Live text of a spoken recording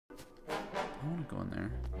I want to go in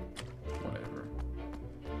there. Whatever.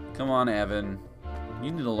 Come on, Evan.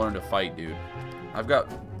 You need to learn to fight, dude. I've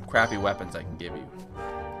got crappy weapons I can give you.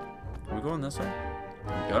 Are we going this way?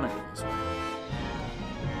 I'm gonna go this way.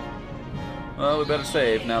 Well, we better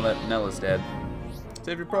save now that Nella's dead.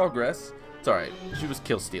 Save your progress. It's alright. She was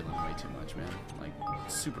kill stealing way too much, man. Like,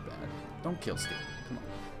 super bad. Don't kill steal. Come on.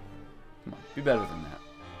 Come on. Be better than that.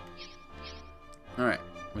 Alright.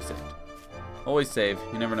 We saved. Always save.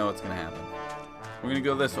 You never know what's gonna happen. We're gonna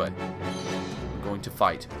go this way. We're going to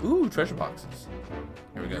fight. Ooh, treasure boxes.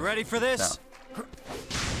 Here we go. You ready for this? Now.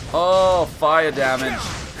 Oh, fire damage.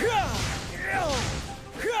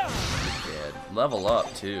 Dead. Level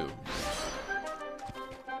up, too.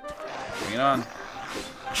 Bring it on.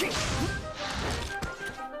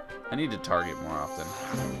 I need to target more often.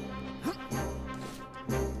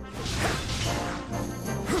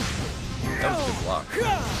 That was a good block.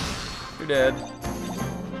 You're dead.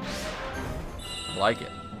 I like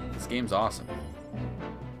it. This game's awesome.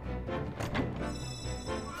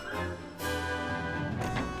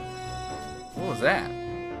 What was that?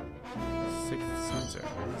 Sixth sensor.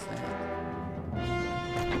 What's that?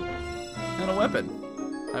 Not a weapon.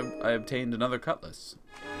 I obtained another cutlass.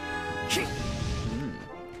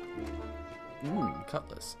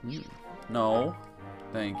 Cutlass. No.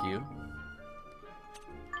 Thank you.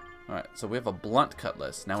 Alright, so we have a blunt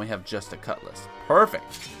cutlass. Now we have just a cutlass.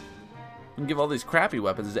 Perfect. We can give all these crappy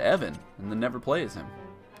weapons to Evan and then never play as him.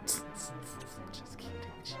 Just kidding.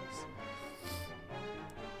 Jeez.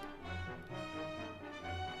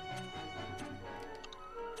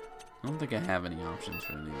 I don't think I have any options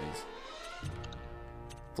for any of these.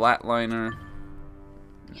 Flatliner.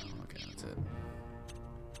 No, okay, that's it.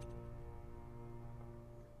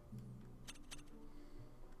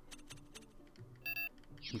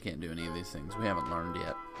 We can't do any of these things. We haven't learned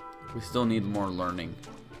yet. We still need more learning.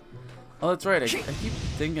 Oh, that's right. I keep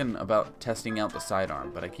thinking about testing out the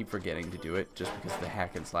sidearm, but I keep forgetting to do it just because the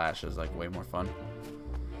hack and slash is like way more fun.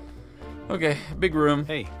 Okay, big room.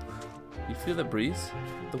 Hey. You feel the breeze?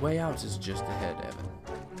 The way out is just ahead, Evan.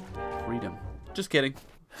 Freedom. Just kidding.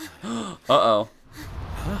 Uh-oh.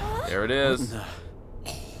 There it is.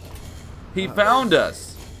 He found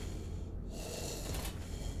us.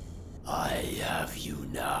 I have you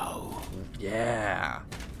now. Yeah.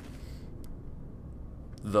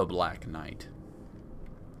 The Black Knight.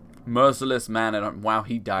 Merciless man at arm. Wow,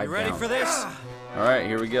 he died. You ready for this? Alright,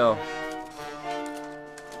 here we go.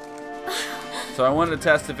 So I wanted to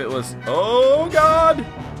test if it was... Oh, God!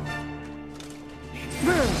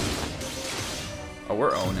 Oh,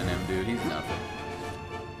 we're owning him, dude. He's nothing.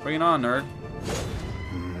 Bring it on, nerd.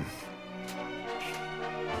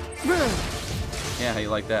 Yeah, how you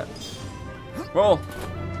like that? Roll!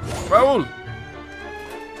 Roll!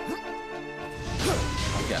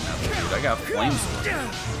 I got nothing, dude. I got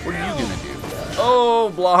flamesword. What are you gonna do?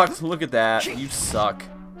 Oh, blocked. Look at that. You suck.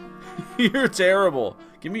 You're terrible.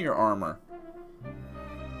 Give me your armor. Oh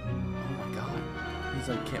my god. He's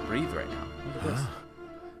like can't breathe right now. Look at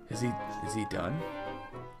this. Is he done?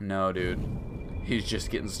 No, dude. He's just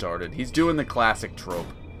getting started. He's doing the classic trope.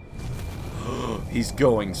 He's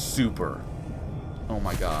going super. Oh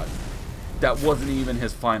my god. That wasn't even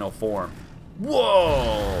his final form.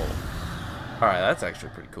 Whoa! Alright, that's actually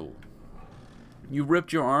pretty cool. You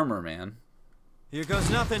ripped your armor, man. Here goes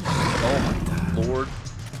nothing. Oh my lord.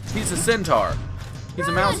 He's a centaur. He's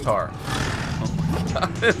a mouse tar. Oh my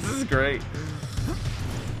god, this is great.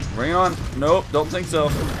 Bring it on. Nope, don't think so.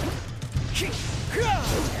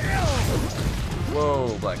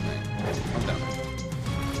 Whoa, Black Knight. I'm down.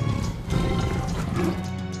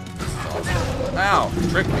 Awesome. Ow, you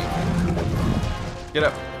tricked me. Get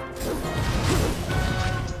up.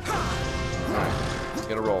 Alright,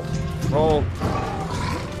 get a roll. Roll.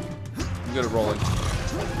 I'm good at rolling.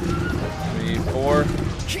 3, 4,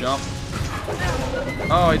 jump.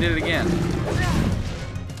 Oh, I did it again.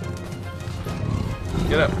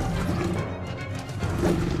 Get up.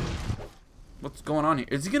 What's going on here?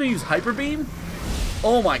 Is he gonna use Hyper Beam?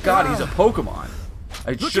 Oh my god, he's a Pokemon.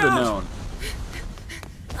 I should have known.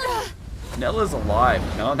 Nella's alive.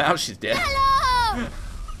 No, now she's dead.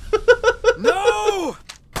 No!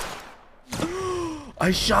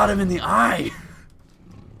 I shot him in the eye.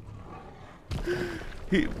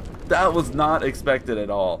 That was not expected at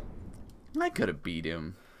all. I could have beat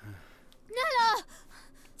him. Nella!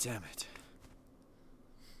 Damn it.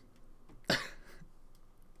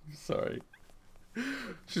 Sorry.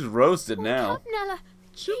 She's roasted now. Up, Nella.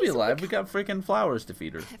 She'll be alive. We got freaking flowers to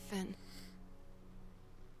feed her. Evan,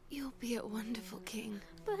 you'll be a wonderful king.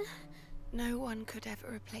 But No one could ever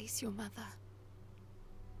replace your mother.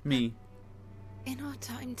 Me. In our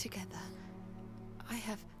time together,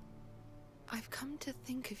 I've come to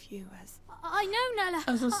think of you as... I know, Nella.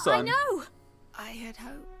 As a I son. know. I had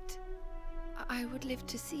hoped I would live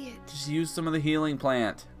to see it. Just use some of the healing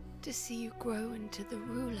plant. To see you grow into the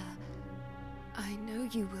ruler. I know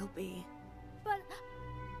you will be. But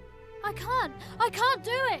I can't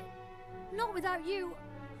do it. Not without you.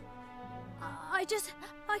 I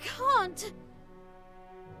can't.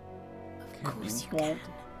 Of course you Won't.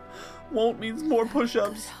 can. Won't means more Good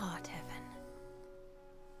push-ups. heart, Evan.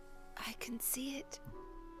 I can see it.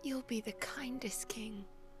 You'll be the kindest king,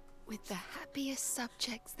 with the happiest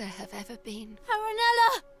subjects there have ever been.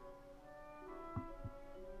 Aranella!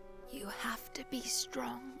 You have to be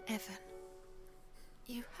strong, Evan.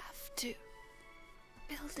 You have to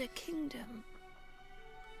build a kingdom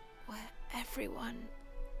where everyone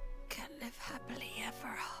can live happily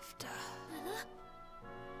ever after. Nella?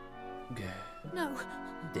 Okay. No.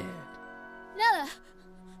 Dead. Nella!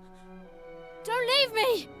 Don't leave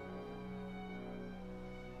me!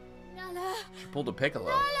 Nella! She pulled a piccolo.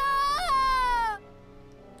 Nella!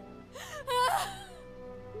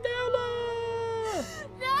 Nella!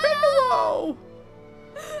 Piccolo!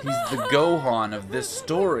 He's the Gohan of this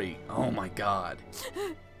story. Oh my god.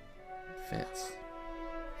 Fits.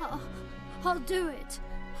 I'll do it.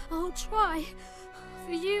 I'll try.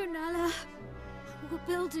 For you, Nella. We'll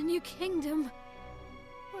build a new kingdom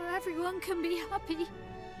where everyone can be happy.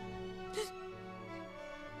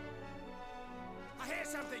 I hear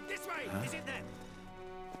something. This way. Is it there?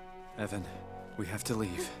 Evan, we have to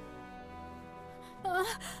leave. Nella!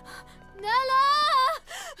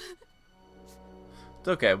 It's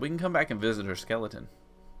okay. We can come back and visit her skeleton.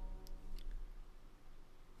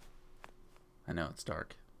 I know it's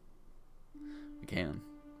dark. We can.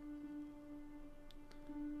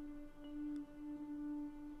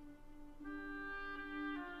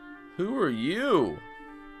 Who are you?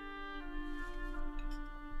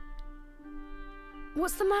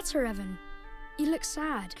 What's the matter, Evan? You look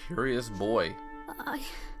sad. Curious boy.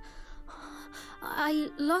 I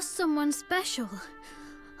lost someone special.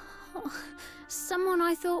 Someone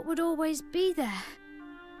I thought would always be there.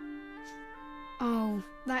 Oh,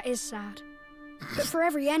 that is sad. But for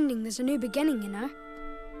every ending, there's a new beginning, you know?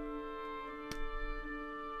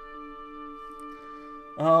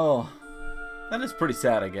 Oh, that is pretty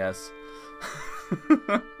sad, I guess.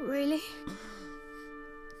 Really? Oh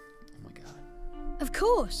my god. Of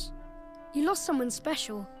course. You lost someone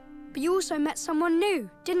special, but you also met someone new,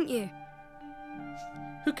 didn't you?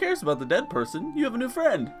 Who cares about the dead person? You have a new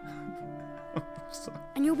friend.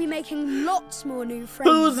 And you'll be making lots more new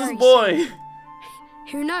friends. Who's this very boy? soon.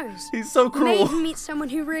 Who knows? He's so You may cruel. even meet someone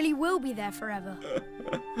who really will be there forever.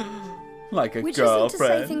 Like a Which isn't to say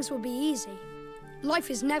girlfriend. things will be easy. Life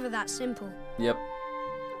is never that simple. Yep.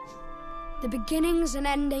 The beginnings and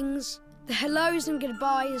endings, the hellos and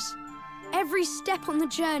goodbyes, every step on the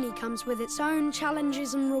journey comes with its own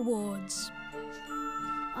challenges and rewards.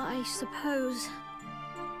 I suppose.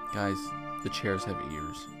 Guys, the chairs have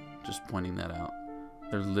ears. Just pointing that out.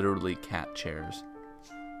 They're literally cat chairs.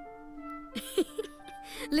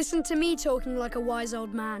 Listen to me talking like a wise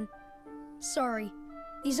old man. Sorry,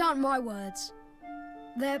 these aren't my words.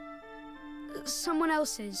 They're someone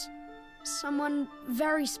else's. Someone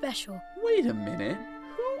very special. Wait a minute.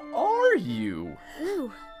 Who are you?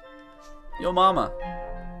 Who? Yo, mama.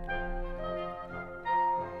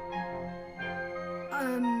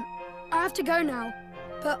 I have to go now,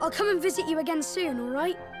 but I'll come and visit you again soon,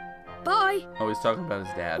 alright? Bye! Oh, he's talking about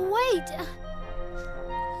his dad. Wait!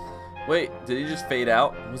 Wait, did he just fade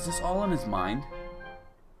out? Was this all in his mind?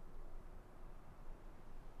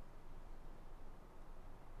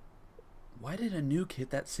 Why did a nuke hit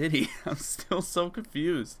that city? I'm still so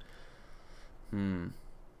confused.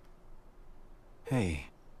 Hey.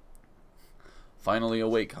 Finally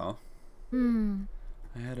awake, huh? Hmm.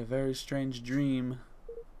 I had a very strange dream.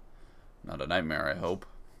 Not a nightmare, I hope.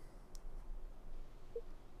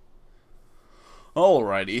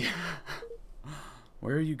 Alrighty.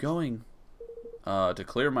 Where are you going? To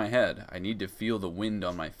clear my head, I need to feel the wind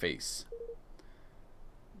on my face.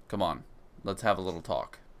 Come on, let's have a little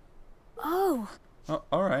talk. Oh.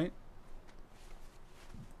 Alright.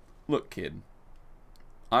 Look, kid.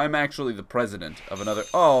 I'm actually the president of another...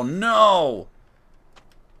 Oh, no!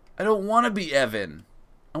 I don't want to be Evan.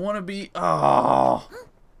 I want to be... Oh!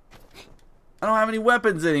 I don't have any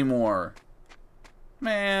weapons anymore.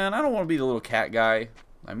 Man, I don't want to be the little cat guy.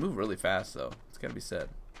 I move really fast, though. It's got to be said.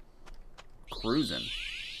 Cruising.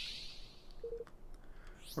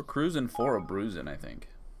 We're cruising for a bruising, I think.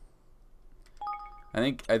 I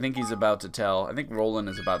think he's about to tell. I think Roland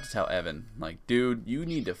is about to tell Evan, like, dude, you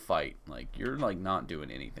need to fight. Like, you're like not doing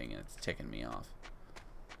anything, and it's ticking me off.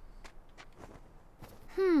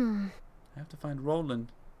 I have to find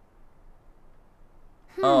Roland.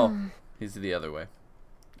 Oh, he's the other way.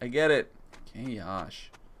 I get it. Okay,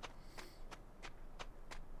 gosh.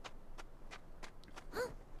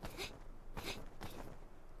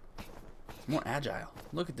 It's more agile.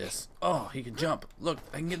 Look at this. Oh, he can jump. Look,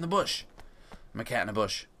 I can get in the bush. I'm a cat in a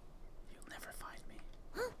bush. You'll never find me.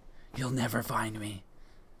 You'll never find me.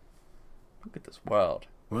 Look at this world.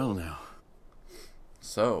 Well now.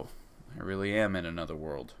 So, I really am in another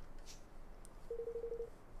world.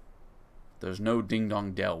 There's no Ding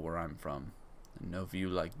Dong Dell where I'm from. And no view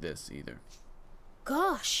like this either.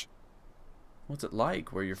 Gosh. What's it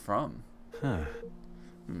like where you're from? Huh.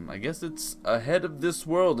 I guess it's ahead of this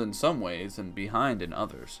world in some ways and behind in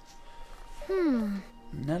others.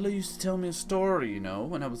 Nella used to tell me a story, you know,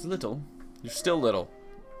 when I was little. You're still little.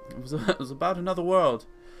 It was about another world.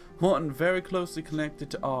 One very closely connected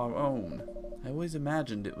to our own. I always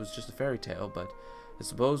imagined it was just a fairy tale, but I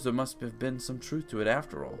suppose there must have been some truth to it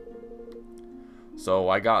after all. So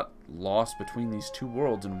I got lost between these two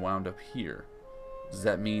worlds and wound up here. Does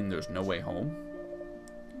that mean there's no way home?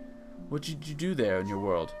 What did you do there in your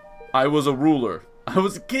world? I was a ruler. I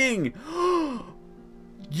was a king.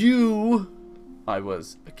 I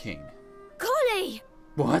was a king. Kuni!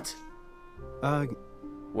 What?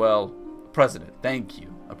 Well, a president. Thank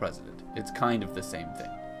you, a president. It's kind of the same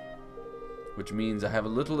thing. Which means I have a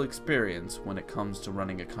little experience when it comes to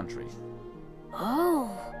running a country.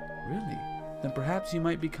 Oh. Really? Then perhaps you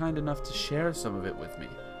might be kind enough to share some of it with me.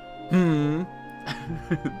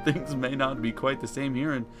 Things may not be quite the same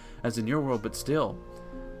here as in your world, but still.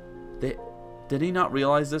 Did he not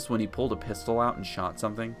realize this when he pulled a pistol out and shot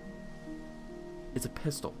something? It's a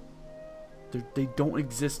pistol. They don't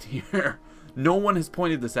exist here. No one has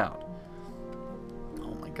pointed this out.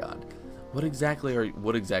 Oh my god. What exactly are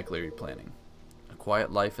you planning? A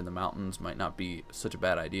quiet life in the mountains might not be such a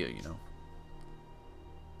bad idea, you know.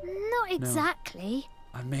 Not exactly.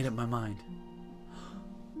 No, I've made up my mind.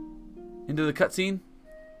 Into the cutscene?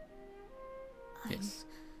 Yes.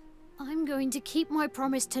 I'm going to keep my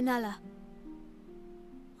promise to Nella.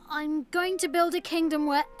 I'm going to build a kingdom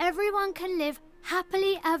where everyone can live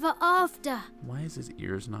happily ever after. Why is his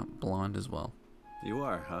ears not blonde as well? You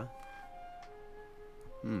are, huh?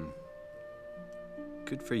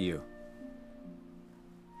 Good for you.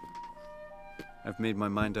 I've made my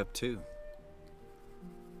mind up too.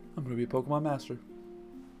 I'm gonna be a Pokemon master.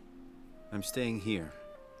 I'm staying here,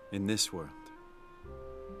 in this world.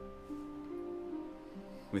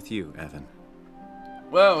 With you, Evan.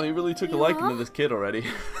 Well, he really took a liking to this kid already.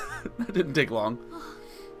 That didn't take long.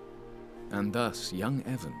 And thus, young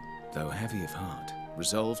Evan, though heavy of heart,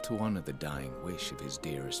 resolved to honor the dying wish of his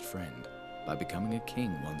dearest friend by becoming a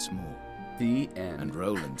king once more. The end. And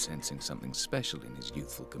Roland, sensing something special in his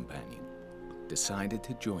youthful companion, decided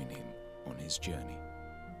to join him on his journey.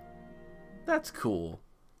 That's cool.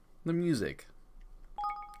 The music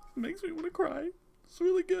makes me want to cry. It's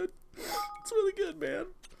really good. It's really good, man.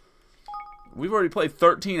 We've already played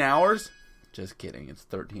 13 hours? Just kidding. It's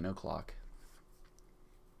 13 o'clock.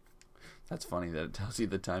 That's funny that it tells you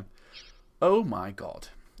the time. Oh my god.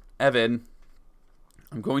 Evan,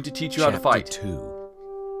 I'm going to teach you how to fight. Chapter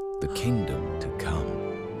 2. The Kingdom to Come.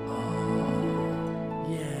 Oh,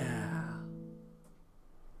 yeah.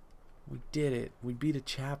 We did it. We beat a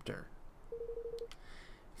chapter.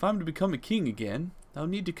 If I'm to become a king again, I'll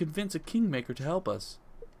need to convince a kingmaker to help us.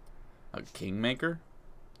 A kingmaker?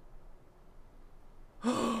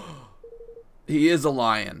 He is a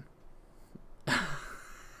lion.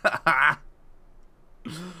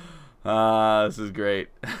 This is great.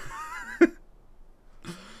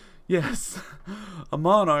 Yes, a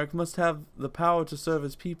monarch must have the power to serve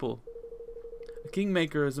his people. A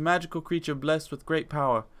kingmaker is a magical creature blessed with great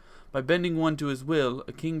power. By bending one to his will,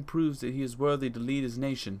 a king proves that he is worthy to lead his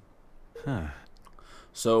nation. Huh.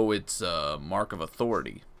 So it's a mark of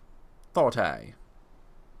authority. Thought I.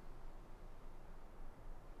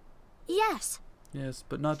 Yes. Yes,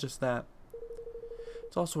 but not just that.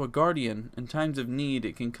 It's also a guardian. In times of need,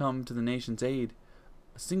 it can come to the nation's aid.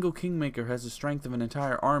 A single kingmaker has the strength of an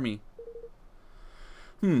entire army.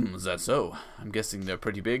 Is that so? I'm guessing they're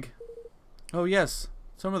pretty big. Oh yes,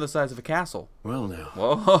 some are the size of a castle. Well now.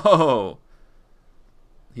 Whoa!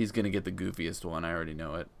 He's gonna get the goofiest one, I already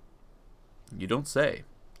know it. You don't say.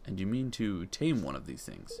 And you mean to tame one of these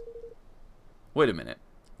things? Wait a minute.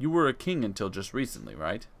 You were a king until just recently,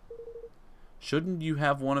 right? Shouldn't you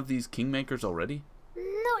have one of these kingmakers already?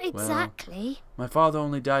 Not Not exactly. Well, my father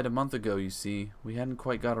only died a month ago, you see. We hadn't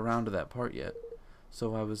quite got around to that part yet.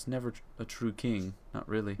 So I was never a true king. Not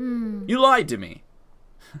really. You lied to me!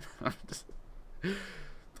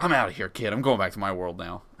 I'm out of here, kid. I'm going back to my world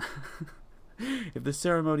now. If the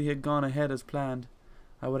ceremony had gone ahead as planned,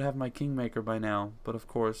 I would have my kingmaker by now. But of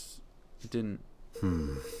course, it didn't.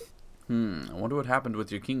 I wonder what happened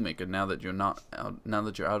with your kingmaker now that you're not out. Now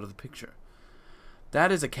that you're out of the picture.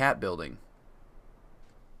 That is a cat building.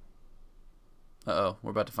 Uh-oh,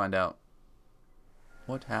 we're about to find out.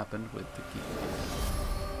 What happened with the kingmaker?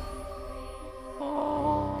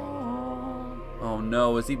 Oh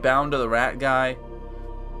no, is he bound to the rat guy?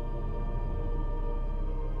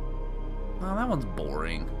 Oh, that one's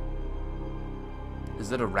boring.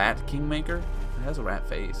 Is it a rat kingmaker? It has a rat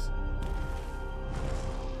face.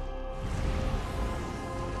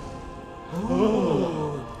 Oh.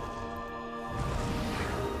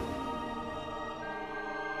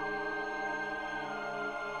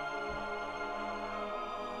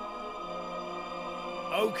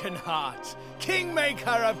 Oakenheart, Kingmaker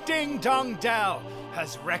of Ding Dong Dell,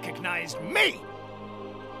 has recognized me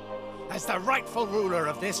as the rightful ruler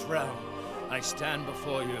of this realm. I stand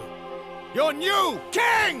before you, your new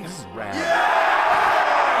king! This is rad.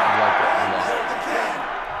 I like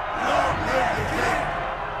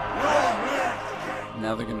it.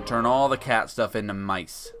 Now they're going to turn all the cat stuff into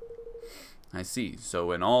mice. I see.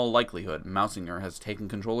 So in all likelihood, Mousinger has taken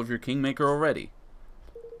control of your kingmaker already.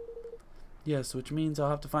 Yes, which means I'll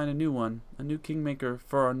have to find a new one. A new kingmaker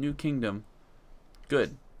for our new kingdom.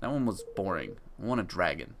 Good. That one was boring. I want a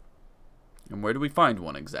dragon. And where do we find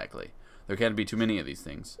one exactly? There can't be too many of these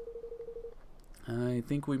things. I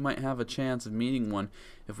think we might have a chance of meeting one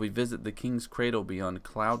if we visit the King's Cradle beyond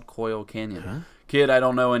Cloud Coil Canyon. Huh? Kid, I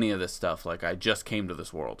don't know any of this stuff. Like, I just came to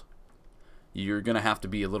this world. You're gonna have to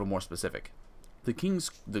be a little more specific. The King's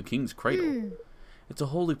Cradle. It's a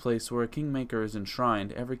holy place where a kingmaker is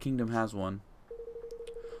enshrined. Every kingdom has one.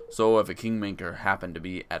 So if a kingmaker happened to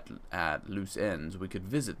be at loose ends, we could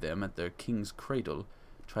visit them at their King's Cradle,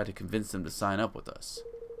 try to convince them to sign up with us.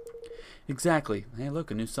 Exactly. Hey,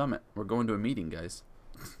 look, a new summit. We're going to a meeting, guys.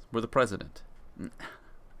 We're the president. I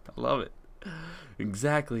love it.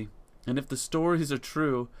 Exactly. And if the stories are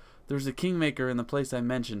true, there's a kingmaker in the place I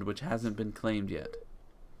mentioned which hasn't been claimed yet.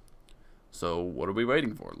 So what are we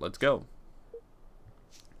waiting for? Let's go.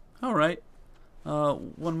 Alright.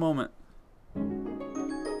 One moment.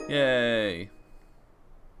 Yay.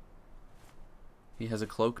 He has a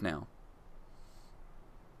cloak now.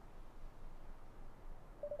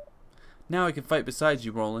 Now I can fight beside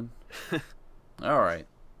you, Roland. Alright.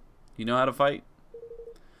 You know how to fight?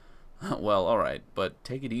 Well, alright, but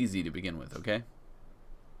take it easy to begin with, okay?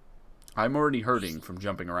 I'm already hurting from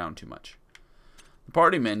jumping around too much. The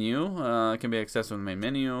party menu can be accessed from the main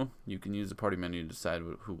menu. You can use the party menu to decide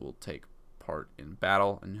who will take part in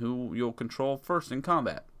battle and who you'll control first in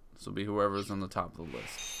combat. This will be whoever's on the top of the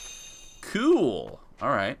list. Cool!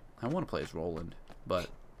 Alright, I want to play as Roland, but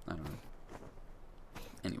I don't know.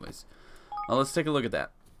 Anyways, let's take a look at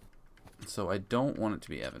that. So I don't want it to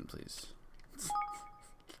be Evan, please.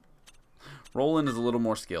 Roland is a little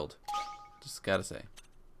more skilled. Just gotta say.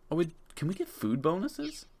 Oh, can we get food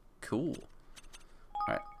bonuses? Cool.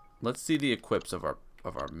 Alright, let's see the equips of our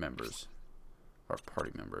members. Our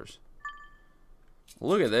party members.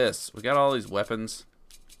 Look at this. We got all these weapons.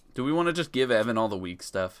 Do we want to just give Evan all the weak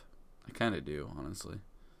stuff? I kind of do, honestly.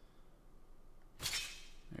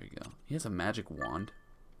 There you go. He has a magic wand.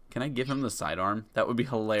 Can I give him the sidearm? That would be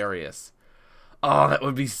hilarious. Oh, that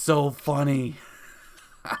would be so funny.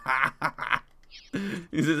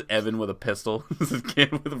 This is Evan with a pistol. This is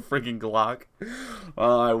kid with a freaking Glock.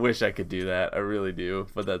 Oh, I wish I could do that. I really do,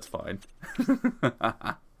 but that's fine.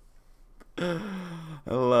 I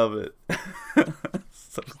love it.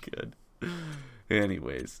 So good.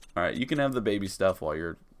 Anyways, alright, you can have the baby stuff while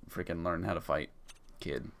you're freaking learning how to fight,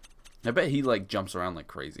 kid. I bet he like jumps around like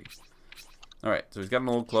crazy. Alright, so he's got an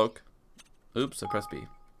old cloak. Oops, I pressed B.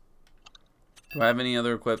 Do I have any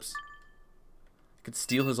other equips? I could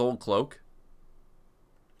steal his old cloak.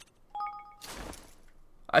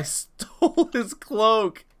 I stole his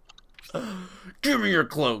cloak. Give me your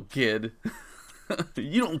cloak, kid.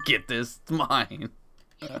 You don't get this. It's mine.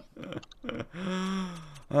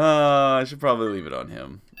 I should probably leave it on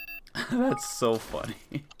him. That's so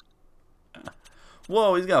funny.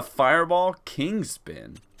 Whoa, he's got a fireball king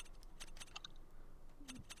spin.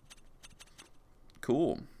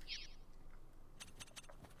 Cool.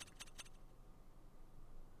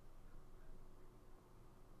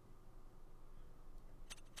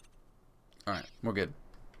 Alright, we're good.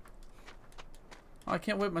 Oh, I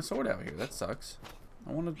can't whip my sword out here. That sucks.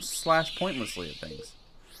 I want to slash pointlessly at things.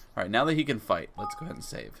 Alright, now that he can fight, let's go ahead and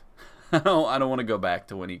save. I don't want to go back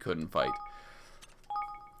to when he couldn't fight.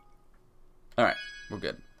 Alright, we're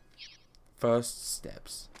good. First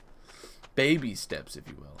steps. Baby steps, if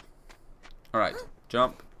you will. Alright,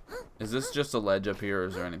 jump. Is this just a ledge up here, or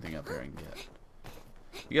is there anything up here I can get?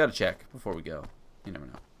 You gotta check before we go. You never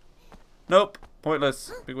know. Nope.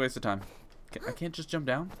 Pointless. Big waste of time. I can't just jump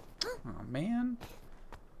down? Oh, man.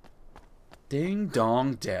 Ding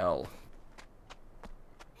dong dell.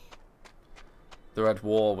 The red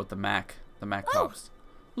wall with the Mac tops.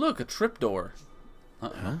 Look, a tripdoor.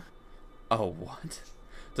 Huh? Oh, what?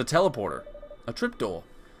 It's a teleporter. A tripdoor.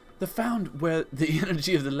 They're found where the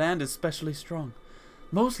energy of the land is especially strong.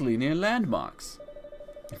 Mostly near landmarks.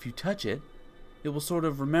 If you touch it, it will sort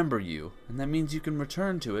of remember you, and that means you can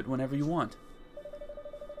return to it whenever you want.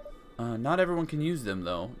 Not everyone can use them,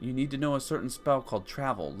 though. You need to know a certain spell called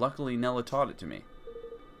Travel. Luckily, Nella taught it to me.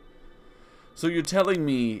 So you're telling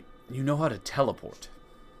me you know how to teleport?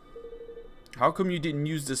 How come you didn't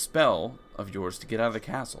use this spell of yours to get out of the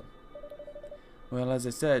castle? Well, as I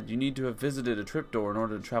said, you need to have visited a tripdoor in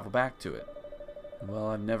order to travel back to it. Well,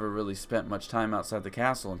 I've never really spent much time outside the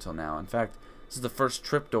castle until now. In fact, this is the first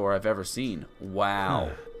tripdoor I've ever seen.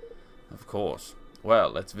 Wow. Of course. Well,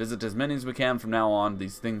 let's visit as many as we can from now on.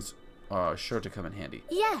 These things are sure to come in handy.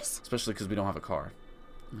 Yes. Especially because we don't have a car.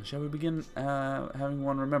 Shall we begin having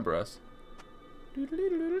one remember us?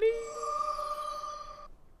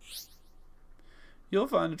 You'll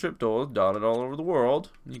find a tripdoor dotted all over the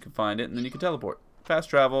world. You can find it, and then you can teleport. Fast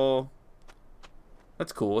travel.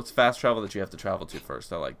 That's cool. It's fast travel that you have to travel to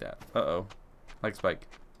first. I like that. Uh-oh. Like Spike.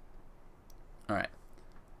 Alright.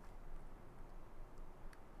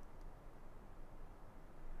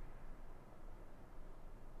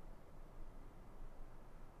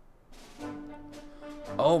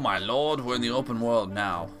 Oh my lord, we're in the open world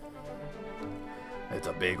now. It's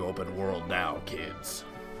a big open world now, kids.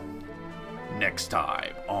 Next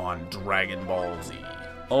time on Dragon Ball Z.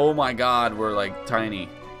 Oh my god, we're like tiny.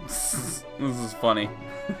 This is funny.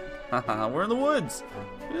 We're in the woods.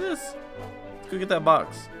 Look at this. Let's go get that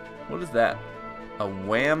box. What is that? A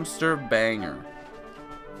Whamster banger.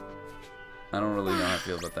 I don't really know how I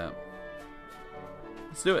feel about that.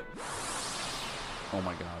 Let's do it. Oh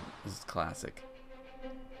my god, this is classic.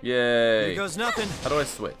 Yay. Here goes nothing. How do I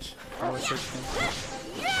switch? How do I switch things?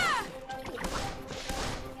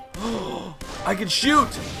 I can shoot!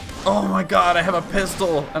 Oh my god, I have a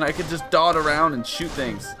pistol, and I can just dot around and shoot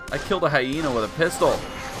things. I killed a hyena with a pistol.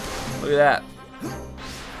 Look at that.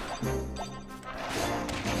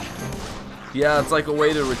 Yeah, it's like a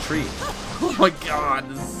way to retreat. Oh my god,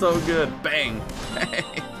 this is so good. Bang.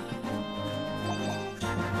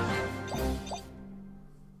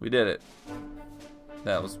 We did it.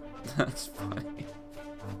 That's funny.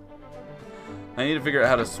 I need to figure out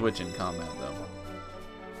how to switch in combat though.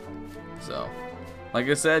 So, like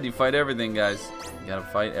I said, you fight everything, guys. You gotta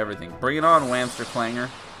fight everything. Bring it on, Whamster Clanger.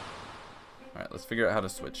 Alright, let's figure out how to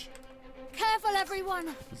switch. Careful,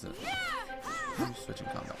 everyone. Is it? How do you switch in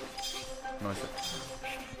combat? How do I switch?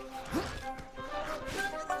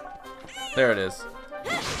 There it is.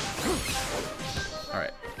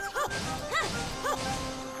 Alright.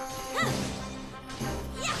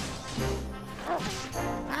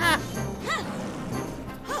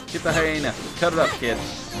 Get the hyena. Cut it up, kid.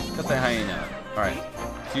 Cut the hyena. Alright.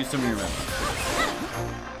 Let's use some of your moves.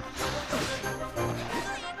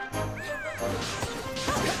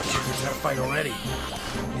 He's gotta fight already.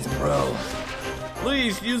 He's pro. Look,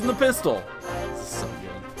 he's using the pistol. This is so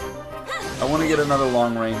good. I want to get another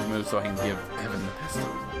long range move so I can give Evan the pistol.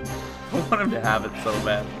 I want him to have it so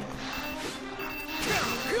bad.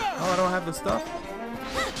 Oh, I don't have the stuff.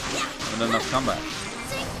 Not enough combat.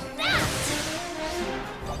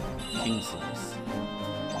 King Slice.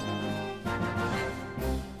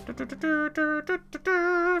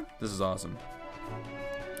 This is awesome.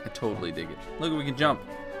 I totally dig it. Look, we can jump.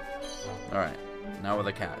 Alright. Now we're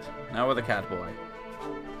the cat. Now we're the cat boy.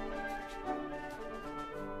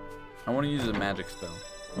 I want to use a magic spell.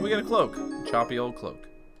 Oh, we got a cloak. A choppy old cloak.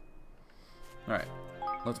 Alright.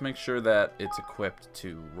 Let's make sure that it's equipped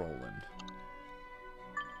to Roland.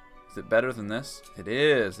 Is it better than this? It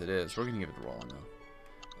is. It is. We're going to give it to Roland, though.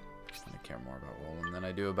 I care more about Roland than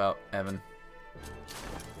I do about Evan.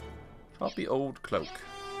 Choppy old cloak.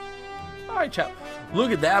 Alright, chap.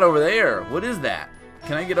 Look at that over there. What is that?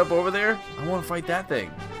 Can I get up over there? I want to fight that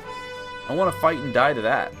thing. I want to fight and die to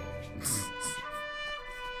that.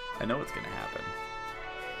 I know what's going to happen.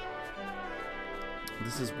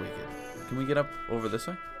 This is wicked. Can we get up over this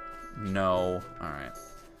way? No. Alright.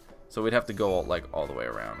 So we'd have to go all the way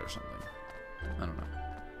around or something. I don't know.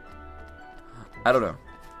 I don't know.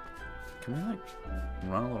 Can we, like,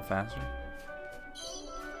 run a little faster?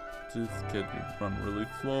 Just kid, run really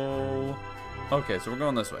slow. Okay, so we're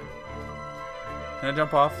going this way. Can I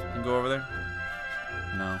jump off and go over there?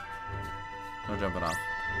 No. No jumping off.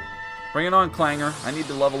 Bring it on, Clanger. I need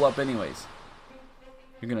to level up anyways.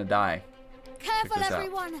 You're gonna die. Careful,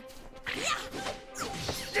 everyone.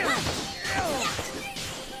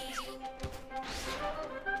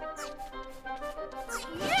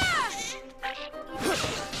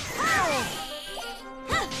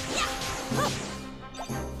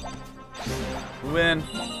 We win.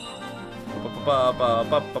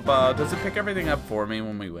 Does it pick everything up for me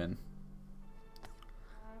when we win?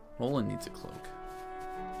 Roland needs a cloak.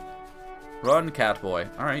 Run, Catboy.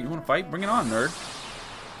 Alright, you want to fight? Bring it on, nerd.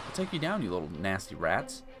 I'll take you down, you little nasty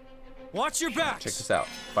rats. Watch your back. Check this out.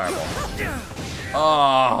 Fireball.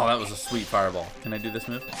 Oh, that was a sweet fireball. Can I do this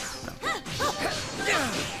move? No.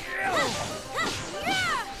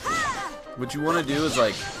 What you want to do is,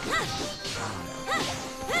 like,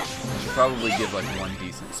 I should probably give, like, one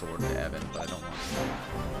decent sword to Evan, but I don't want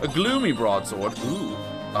to. A gloomy broadsword. Ooh,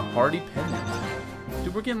 a hardy pendant.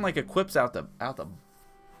 Dude, we're getting, like, equips out the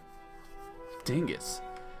dingus.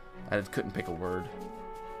 I just couldn't pick a word.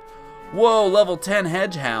 Whoa, level 10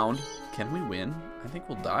 Hedgehound. Can we win? I think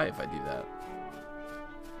we'll die if I do that.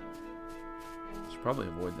 Should probably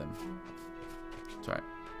avoid them. It's alright.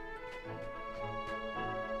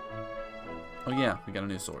 Oh yeah, we got a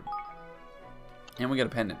new sword. And we got a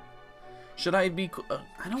pendant. Should I be...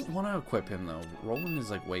 I don't want to equip him though. Roland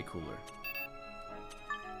is like way cooler.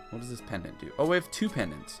 What does this pendant do? Oh, we have two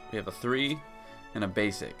pendants. We have a 3 and a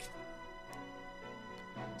basic.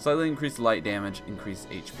 Slightly increased light damage, increased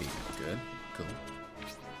HP. Good. Cool.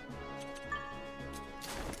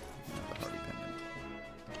 The hardy pendant.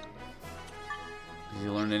 Did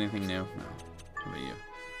you learn anything new? No. What about you?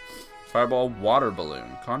 Fireball water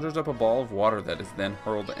balloon. Conjures up a ball of water that is then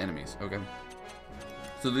hurled at enemies. Okay.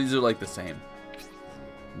 So these are like the same.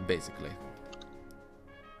 Basically.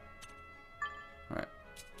 Alright.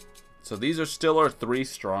 So these are still our 3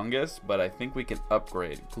 strongest, but I think we can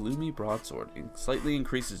upgrade. Gloomy broadsword. It slightly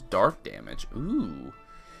increases dark damage. Ooh.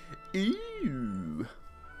 Ooh.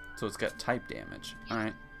 So it's got type damage.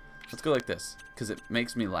 Alright. Let's go like this. Because it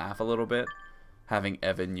makes me laugh a little bit. Having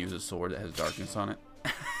Evan use a sword that has darkness on it.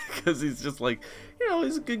 Because he's just like, you know,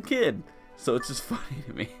 he's a good kid. So it's just funny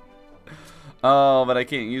to me. Oh, but I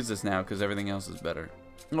can't use this now because everything else is better.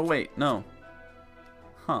 Oh, wait. No.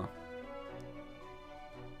 Huh.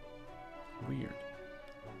 Weird.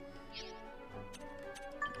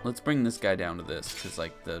 Let's bring this guy down to this because,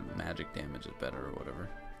 like, the magic damage is better or whatever.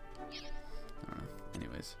 I don't know.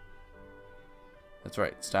 Anyways. That's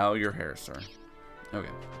right. Style your hair, sir.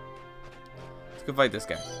 Okay. Let's go fight this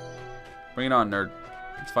guy. Bring it on, nerd.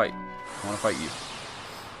 Let's fight. I want to fight you.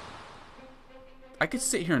 I could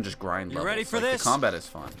sit here and just grind levels. You ready for like, this? The combat is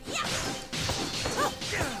fun.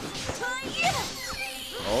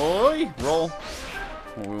 Oi! Roll.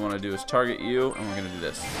 What we want to do is target you, and we're going to do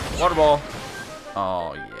this. Water ball.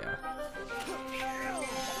 Oh, yeah.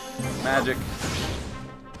 Magic.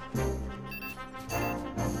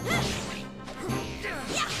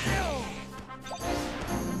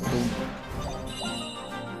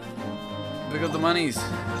 Pick up the monies.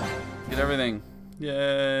 Get everything.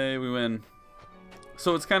 Yay, we win.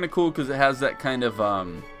 So it's kind of cool because it has that kind of,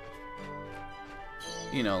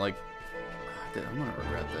 you know, like, I'm going to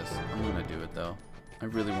regret this. I'm going to do it, though. I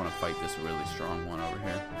really want to fight this really strong one over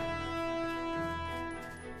here.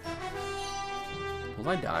 Will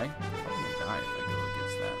I die? I'm going to die if I go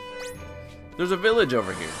against that. There's a village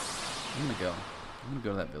over here. I'm going to go. I'm going to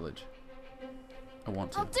go to that village. I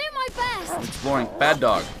want to. I'll do my best. I'm exploring. Bad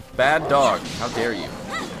dog. Bad dog. How dare you?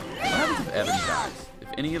 What happens if Evan dies? If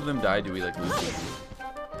any of them die, do we, like, lose them?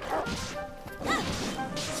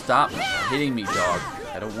 Stop hitting me, dog.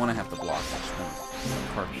 I don't want to have to block. I just want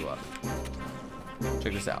to carve you up.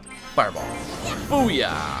 Check this out. Fireball.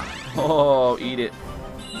 Booyah! Oh, eat it.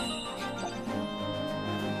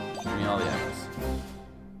 Give me all the items.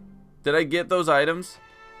 Did I get those items?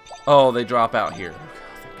 Oh, they drop out here. Oh,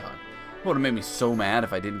 thank God. It would have made me so mad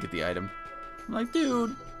if I didn't get the item. I'm like,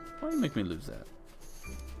 dude, why do you make me lose that?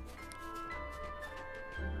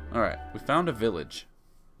 Alright, we found a village,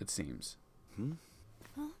 it seems.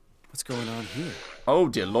 What's going on here? Oh,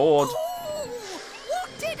 dear Lord. What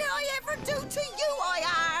did I ever do to you, I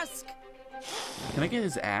ask? Can I get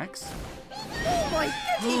his axe? Oh, my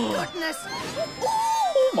giddy goodness.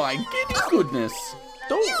 Oh, my giddy goodness.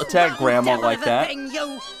 Don't attack Grandma like that.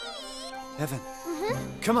 Evan,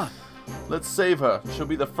 come on. Let's save her. She'll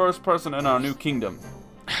be the first person in our new kingdom.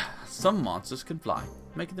 some monsters can fly,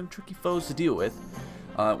 making them tricky foes to deal with.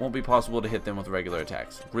 It won't be possible to hit them with regular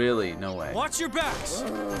attacks. Really? No way. Watch your backs!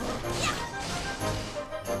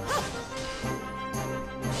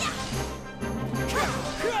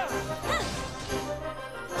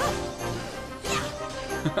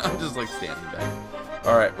 I'm just like standing back.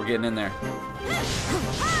 Alright, we're getting in there.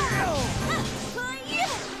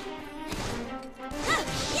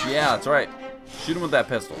 Yeah, that's right. Shoot him with that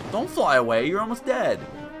pistol. Don't fly away, you're almost dead.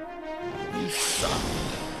 You suck.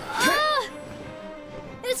 Ah!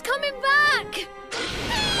 It's coming back!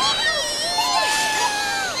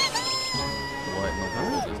 What in the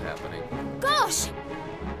world is happening? Gosh!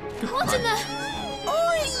 What in the...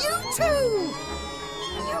 Oi, you two!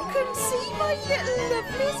 You can see my little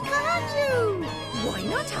lovelies, can't you? Why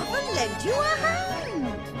not have them lend you a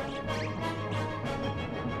hand?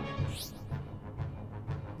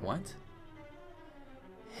 What?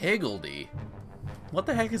 Higgledy? What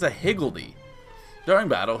the heck is a Higgledy? During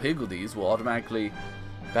battle, Higgledies will automatically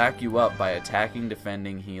back you up by attacking,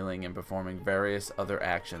 defending, healing, and performing various other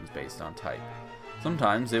actions based on type.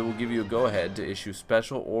 Sometimes they will give you a go-ahead to issue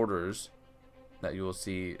special orders that you will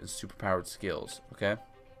see as superpowered skills, okay?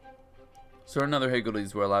 Certain other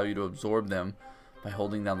Higgledies will allow you to absorb them by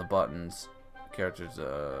holding down the buttons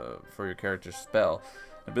for your character's spell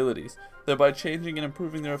abilities, thereby changing and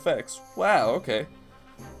improving their effects. Wow, okay.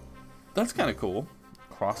 That's kind of cool.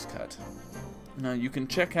 Crosscut. Now you can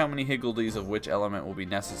check how many Higgledies of which element will be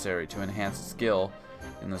necessary to enhance a skill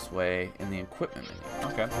in this way in the equipment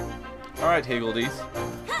menu. Okay. Alright, Higgledies.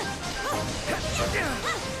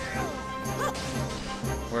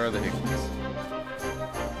 Where are the Higgledies?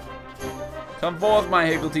 Come forth, my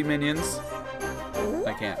Higgledy minions.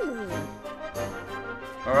 I can't.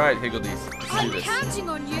 Alright, Higgledies. Let's do this. I'm counting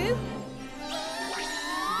on you.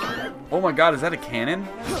 Oh my god, is that a cannon?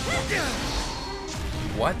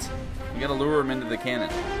 What? You gotta lure him into the cannon.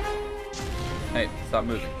 Hey, stop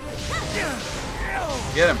moving.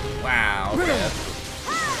 Get him. Wow, okay, that's cool.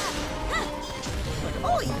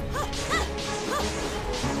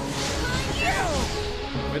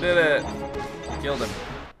 We did it. Killed him.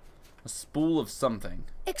 A spool of something.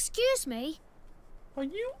 Excuse me? Are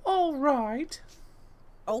you alright?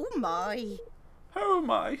 Oh my. Oh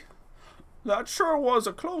my. That sure was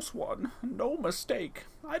a close one. No mistake.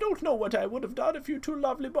 I don't know what I would have done if you two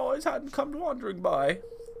lovely boys hadn't come wandering by.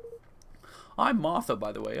 I'm Martha,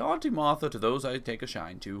 by the way. Auntie Martha to those I take a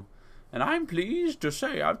shine to. And I'm pleased to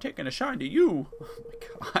say I've taken a shine to you. Oh my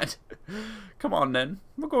god. Come on then.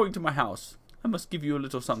 We're going to my house. I must give you a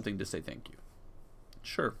little something to say thank you.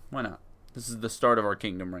 Sure, why not? This is the start of our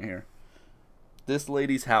kingdom right here. This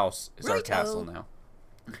lady's house is our castle now.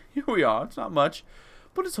 Here we are. It's not much,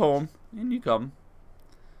 but it's home. And you come.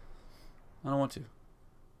 I don't want to.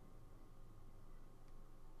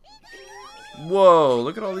 Whoa,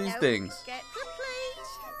 look at all these things. Get the plate.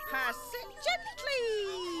 Pass it gently.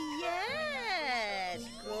 Yes.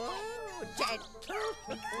 Good. Gentle.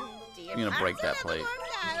 I'm gonna break that plate.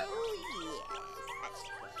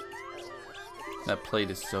 That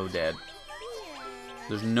plate is so dead.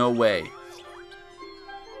 There's no way.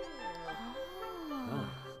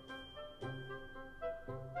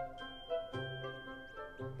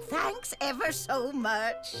 Thanks ever so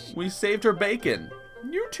much. We saved her bacon.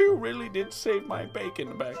 You two really did save my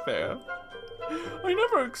bacon back there. I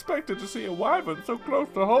never expected to see a wyvern so close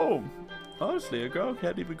to home. Honestly, a girl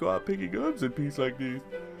can't even go out picking herbs in peace like these.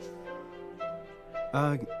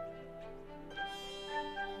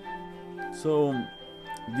 So,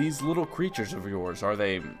 these little creatures of yours, are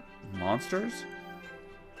they monsters?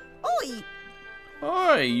 Oi!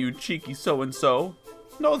 Oi, you cheeky so-and-so.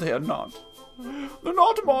 No, they are not. They're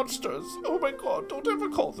not monsters. Oh my god, don't ever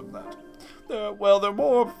call them that. They're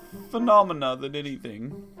more phenomena than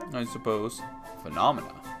anything, I suppose.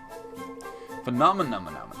 Phenomena?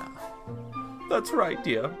 Phenomena. That's right,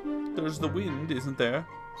 dear. There's the wind, isn't there?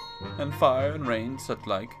 And fire and rain, such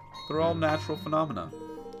like. They're all natural phenomena.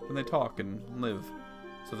 And they talk and live.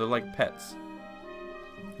 So they're like pets.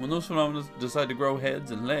 When those phenomena decide to grow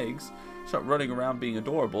heads and legs, start running around being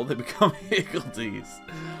adorable, they become Higgledies.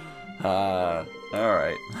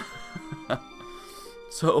 Alright.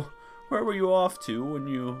 So, where were you off to when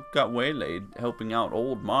you got waylaid helping out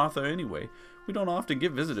old Martha anyway? We don't often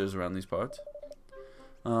get visitors around these parts.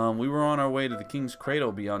 We were on our way to the King's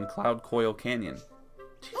Cradle beyond Cloud Coil Canyon.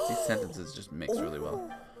 Jeez, these sentences just mix really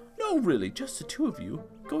well. No, really, just the two of you,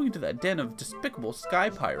 going into that den of despicable sky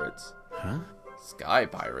pirates. Huh? Sky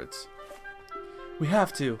pirates? We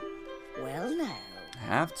have to. Well, now.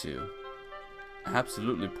 Have to.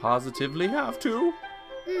 Absolutely, positively have to.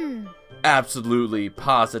 Absolutely,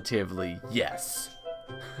 positively, yes.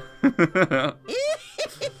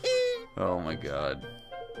 Oh my god.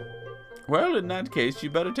 Well, in that case, you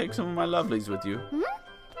better take some of my lovelies with you. Hmm?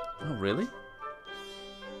 Oh, really?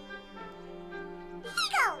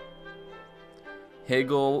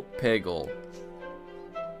 Higgle Piggle.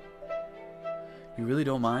 You really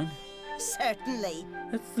don't mind? Certainly.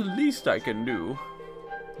 That's the least I can do.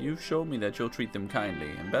 You've shown me that you'll treat them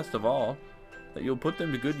kindly, and best of all, that you'll put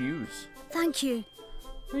them to good use. Thank you.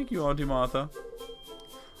 Thank you, Auntie Martha.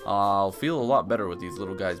 I'll feel a lot better with these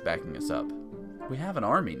little guys backing us up. We have an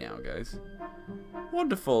army now, guys.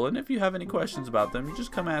 Wonderful, and if you have any questions about them, you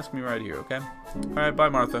just come ask me right here, okay? Alright, bye,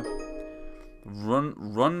 Martha.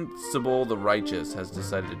 Runcible the Righteous has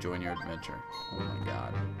decided to join your adventure. Oh my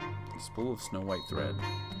god. A spool of snow white thread. Is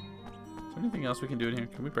there anything else we can do in here?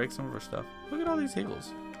 Can we break some of our stuff? Look at all these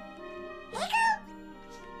higgles.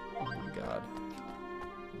 Oh my god.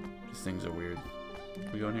 These things are weird.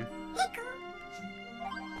 Can we go in here?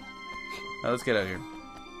 Alright, let's get out of here.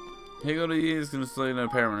 Higgle is gonna slay the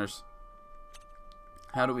parameters.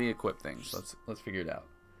 How do we equip things? Let's figure it out.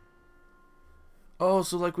 Oh,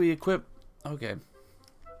 so like we equip. Okay.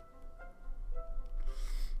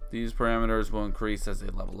 These parameters will increase as they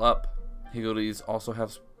level up. Higgledies also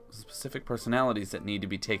have specific personalities that need to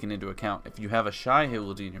be taken into account. If you have a shy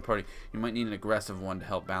Higgledy in your party, you might need an aggressive one to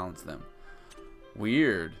help balance them.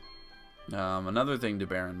 Weird. Another thing to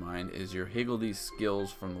bear in mind is your Higgledy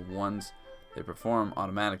skills from the ones they perform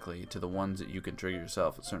automatically to the ones that you can trigger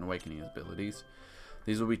yourself with certain awakening abilities.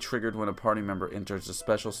 These will be triggered when a party member enters a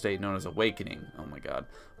special state known as awakening. Oh my god.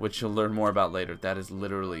 Which you'll learn more about later. That is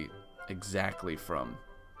literally exactly from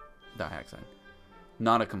the hack sign.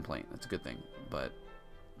 Not a complaint. That's a good thing. But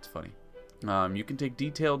it's funny. You can take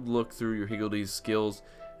detailed look through your Higgledy's skills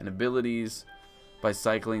and abilities by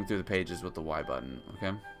cycling through the pages with the Y button.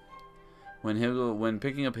 Okay. When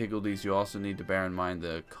picking up Higgledies, you also need to bear in mind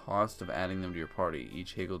the cost of adding them to your party.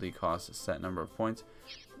 Each Higgledy costs a set number of points.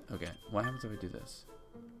 Okay, what happens if I do this?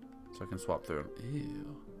 So I can swap through them.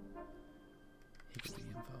 Ew. Higgledy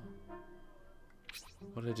info.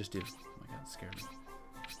 What did I just do? Oh my god, it scared me.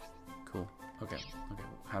 Cool. Okay, okay.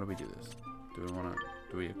 How do we do this? Do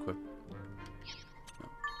we equip? No.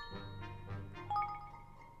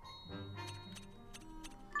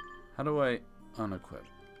 How do I unequip?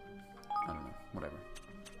 I don't know. Whatever.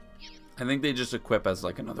 I think they just equip as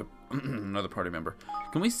like another another party member.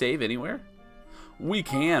 Can we save anywhere? We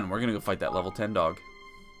can. We're gonna go fight that level 10 dog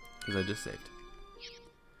because I just saved.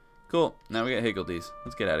 Cool. Now we got Higgledies.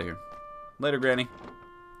 Let's get out of here. Later, Granny.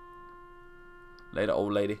 Later,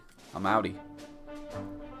 old lady. I'm outie.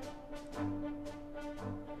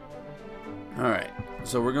 All right.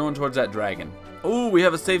 So we're going towards that dragon. Oh, we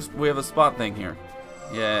have a spot thing here.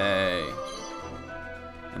 Yay.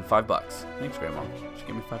 And $5. Thanks, Grandma. Just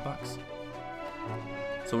give me $5.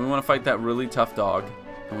 So we want to fight that really tough dog,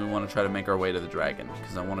 and we want to try to make our way to the dragon,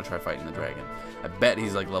 because I want to try fighting the dragon. I bet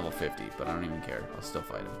he's like level 50, but I don't even care. I'll still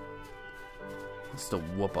fight him. I'll still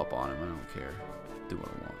whoop up on him. I don't care. Do what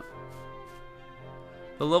I want.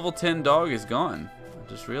 The level 10 dog is gone. I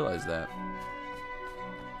just realized that.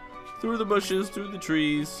 Through the bushes, through the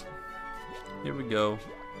trees. Here we go.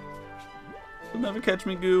 You'll never catch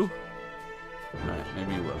me, Goo. Alright,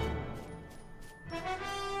 maybe you will.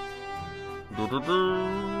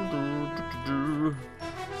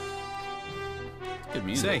 Good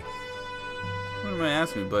music. Say. What am I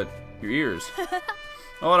asking? But your ears.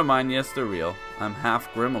 Oh, I don't mind. Yes, they're real. I'm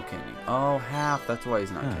half Grimalkin. Oh, half. That's why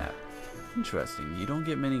he's not cat. Interesting. You don't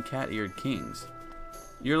get many cat-eared kings.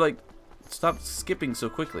 You're like, stop skipping so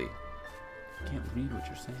quickly. I can't read what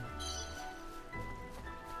you're saying.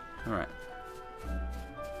 Alright.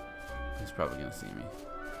 He's probably gonna see me.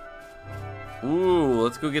 Ooh,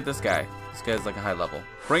 let's go get this guy. This guy's like a high level.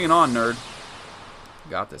 Bring it on, nerd.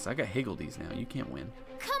 Got this. I got Higgledies now. You can't win.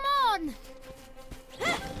 Come on!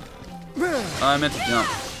 Oh, I meant to jump.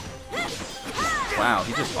 Wow,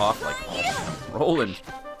 he just off like all the time. Rolling.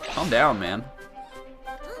 Calm down, man.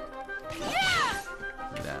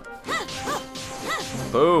 Look at that.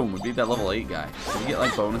 Boom. We beat that level 8 guy. Did we get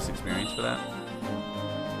like bonus experience for that?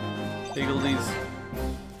 Higgledies.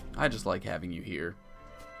 I just like having you here.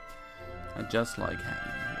 I just like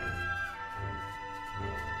having you here.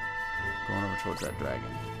 Going over towards that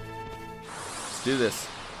dragon. Let's do this.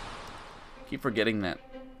 Keep forgetting that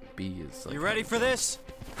B is like... You ready for this?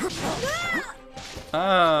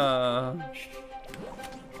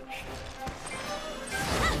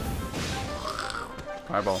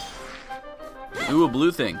 Fireball. Ooh, a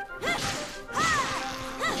blue thing.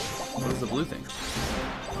 What is the blue thing?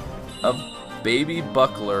 A baby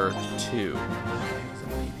buckler 2. It's a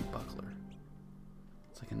baby buckler.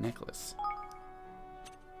 It's like a necklace.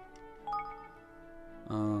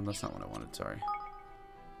 That's not what I wanted, sorry.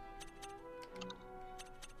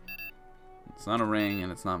 It's not a ring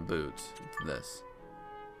and it's not boots. It's this.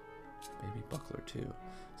 Baby buckler too.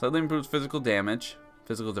 Slightly improves physical damage.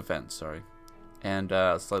 Physical defense, sorry. And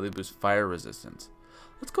slightly boosts fire resistance.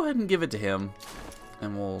 Let's go ahead and give it to him.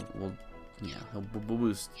 And we'll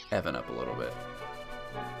boost Evan up a little bit.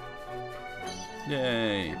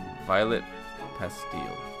 Yay! Violet Pastille.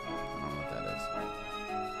 I don't know what that is.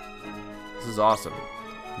 This is awesome.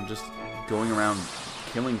 I'm just going around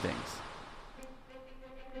killing things.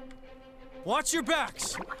 Watch your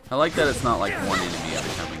backs. I like that it's not like one enemy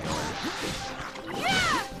every time we go in.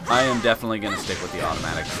 I am definitely going to stick with the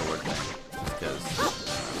automatic sword thing. Because...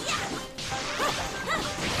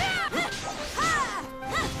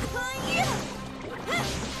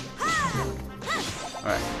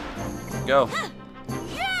 Alright. Go.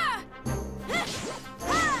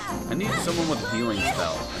 I need someone with a healing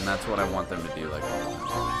spell, and that's what I want them to do. Like,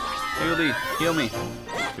 Higgity, heal me.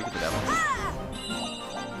 Speak of the devil.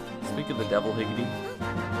 Speak of the devil, Higgity.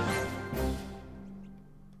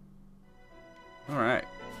 Alright.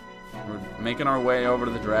 We're making our way over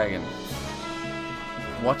to the dragon.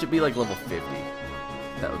 Watch it be like level 50.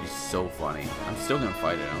 That would be so funny. I'm still gonna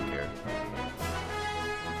fight it, I don't care.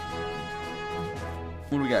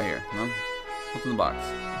 What do we got here? Huh? What's in the box?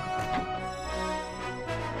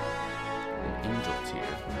 An angel tear. I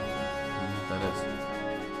don't know what that is.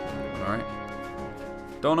 Alright.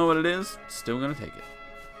 Don't know what it is. Still gonna take it.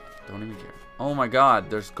 Don't even care. Oh my god,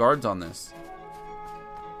 there's guards on this.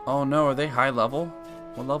 Oh no, are they high level?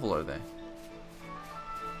 What level are they?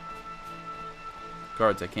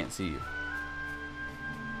 Guards, I can't see you.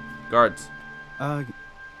 Guards.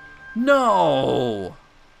 No!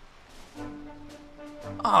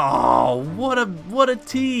 Oh, what a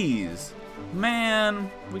tease.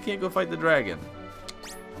 Man, we can't go fight the dragon.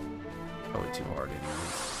 Probably too hard anyways.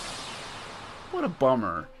 What a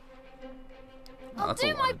bummer. Oh, that's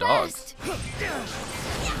a lot of dogs.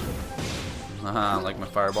 Like my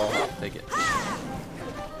fireball. Take it.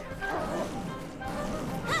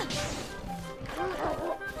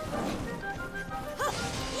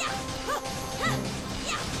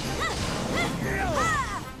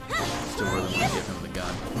 Still really want to give him the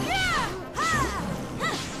gun.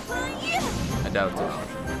 I doubt it's an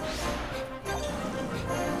option.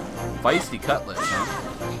 Feisty cutlass, huh?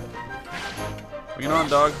 Bring it on,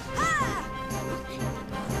 dog.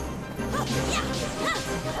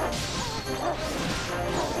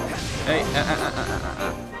 Hey,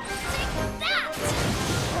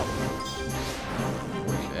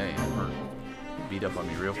 Hey, I'm hurt. They beat up on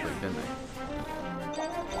me real quick, didn't they?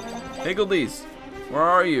 Higgledies, where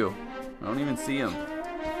are you? I don't even see him.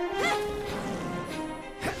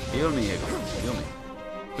 Heal me, Higgledies, heal me.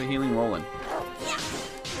 Quit healing rolling.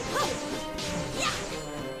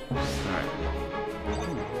 Alright.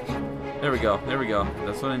 There we go, there we go.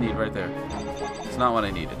 That's what I need right there. It's not what I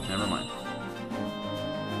needed, never mind.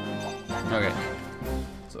 Okay,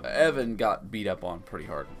 so Evan got beat up on pretty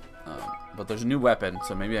hard, but there's a new weapon,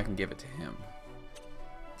 so maybe I can give it to him.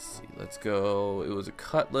 Let's see, let's go. It was a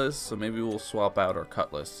cutlass, so maybe we'll swap out our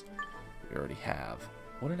cutlass we already have.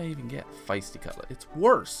 What did I even get? Feisty cutlass. It's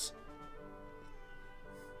worse.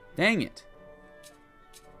 Dang it.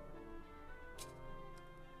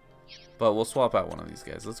 But we'll swap out one of these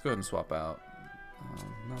guys. Let's go ahead and swap out.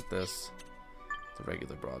 Not this. The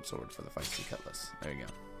regular broadsword for the feisty cutlass. There you go.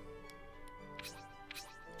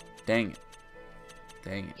 Dang it.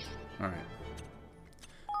 Dang it. Alright.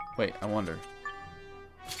 Wait, I wonder.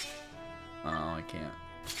 Oh, I can't.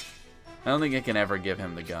 I don't think I can ever give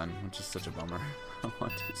him the gun, which is such a bummer. I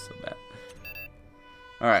want to so bad.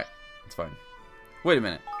 Alright, it's fine. Wait a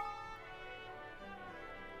minute.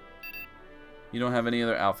 You don't have any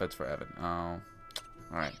other outfits for Evan. Oh.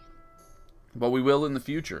 Alright. But we will in the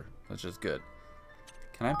future. That's just good.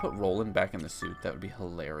 Can I put Roland back in the suit? That would be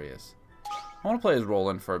hilarious. I want to play as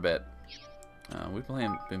Roland for a bit. We've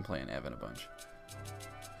been playing Evan a bunch.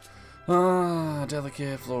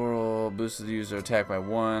 Delicate, floral, boosts the user attack by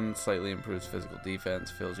 1, slightly improves physical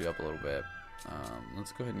defense, fills you up a little bit.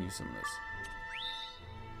 Let's go ahead and use some of this.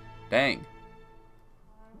 Dang.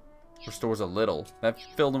 Restores a little. That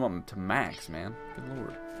filled him up to max, man. Good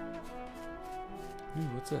lord. Ooh,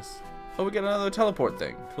 what's this? Oh, we got another teleport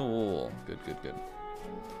thing. Cool. Good, good, good.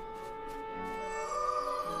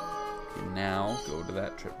 Okay, now go to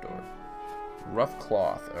that trapdoor. Rough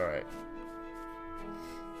cloth. Alright.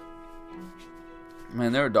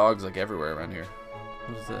 Man, there are dogs like everywhere around here.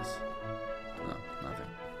 What is this? No, nothing.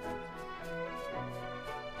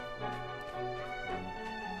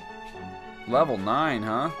 Level 9,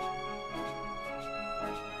 huh?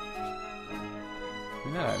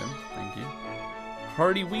 me that item. Thank you.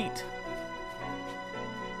 Hearty wheat.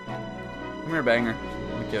 Come here, banger.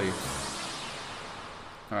 Let me kill you.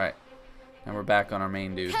 Alright. Now we're back on our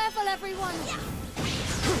main dude. Careful, everyone!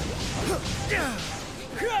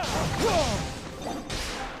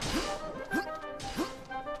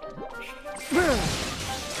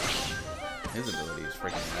 His ability is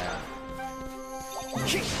freaking rad.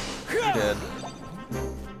 You're dead.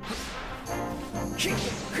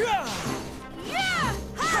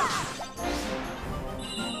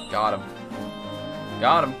 Got him.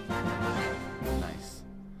 Got him. Nice.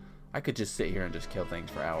 I could just sit here and just kill things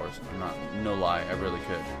for hours. I'm not, no lie, I really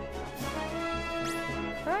could.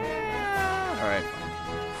 Alright,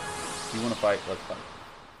 fine. You wanna fight? Let's fight.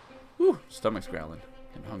 Whew, stomach's growling.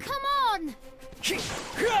 I'm hungry. Come on!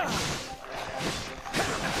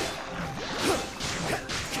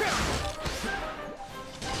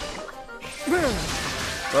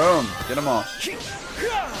 Boom! Get them all.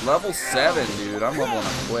 Level 7, dude. I'm leveling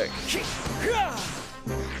up quick.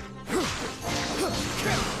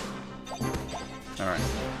 Alright.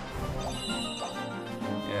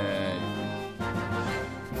 Yay.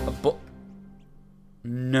 A book.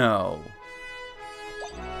 No.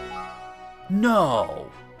 No.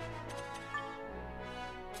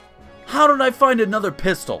 How did I find another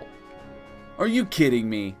pistol? Are you kidding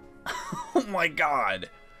me? Oh my god.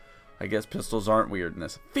 I guess pistols aren't weird in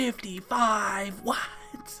this. 55! What?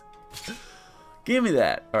 Give me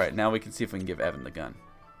that. Alright, now we can see if we can give Evan the gun.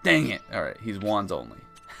 Dang it. Alright, he's wands only.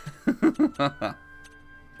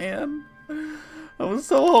 Man, I was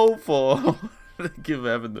so hopeful to give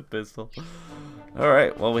Evan the pistol.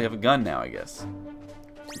 Alright, well, we have a gun now, I guess.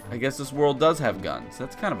 I guess this world does have guns.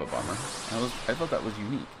 That's kind of a bummer. I thought that was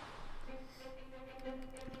unique.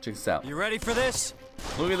 Check this out. You ready for this?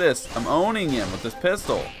 Look at this. I'm owning him with this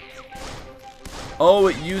pistol. Oh,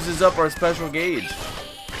 it uses up our special gauge.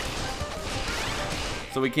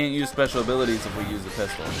 So we can't use special abilities if we use the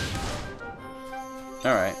pistol.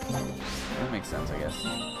 Alright. That makes sense, I guess.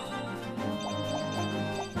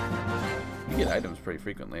 You get items pretty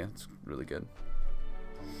frequently. That's really good.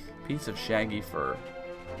 Piece of shaggy fur.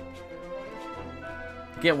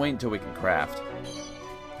 I can't wait until we can craft.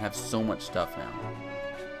 I have so much stuff now.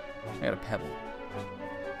 I got a pebble.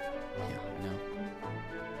 Yeah, I know.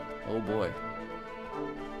 Oh boy.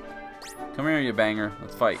 Come here, you banger.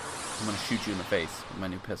 Let's fight. I'm gonna shoot you in the face with my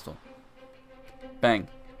new pistol. Bang.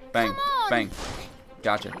 Bang. Bang.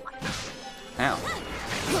 Gotcha. Ow.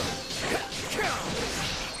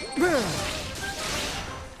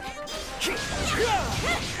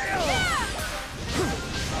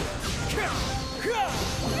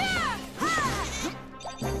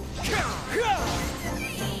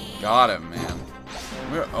 Got him, man.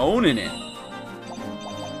 We're owning it.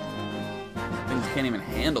 Things can't even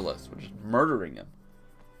handle us. We're just murdering them.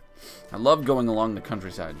 I love going along the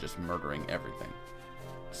countryside just murdering everything.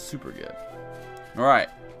 Super good. Alright.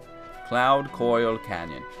 Cloud Coil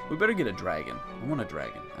Canyon. We better get a dragon. I want a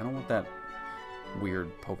dragon. I don't want that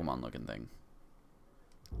weird Pokemon looking thing.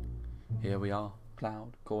 Here we are.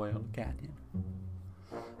 Cloud Coil Canyon.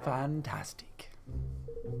 Fantastic.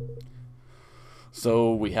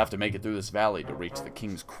 So we have to make it through this valley to reach the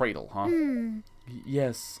King's Cradle, huh?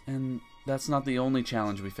 Yes, and that's not the only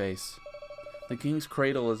challenge we face. The King's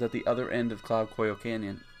Cradle is at the other end of Cloud Coil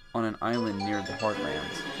Canyon, on an island near the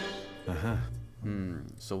Heartlands.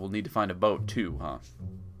 So we'll need to find a boat too, huh?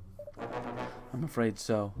 I'm afraid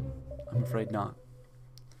so. I'm afraid not.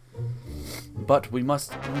 But we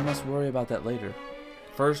must worry about that later.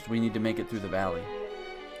 First, we need to make it through the valley.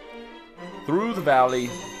 Through the valley,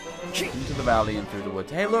 into the valley, and through the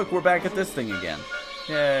woods. Hey, look, we're back at this thing again.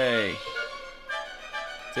 Yay!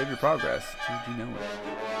 Save your progress. Did you know it?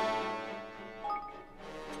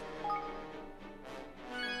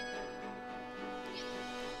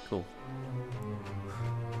 Cool.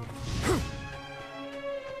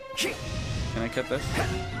 Can I cut this?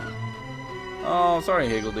 Oh, sorry,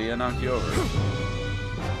 Higgledy. I knocked you over.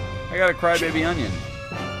 I got a crybaby onion.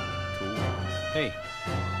 Cool. Hey.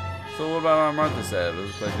 So what about what Martha said? It was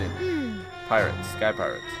a pleasure. Pirates. Sky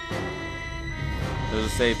pirates. There's a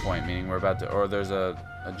save point, meaning we're about to... Or there's a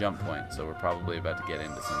jump point, so we're probably about to get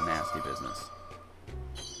into some nasty business.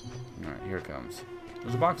 Alright, here it comes.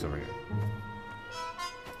 There's a box over here.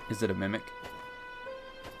 Is it a mimic?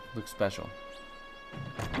 Looks special.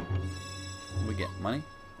 We get money?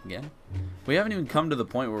 Again? We haven't even come to the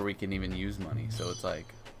point where we can even use money, so it's like...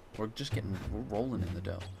 We're rolling in the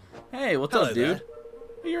dough. Hey, what's up, dude?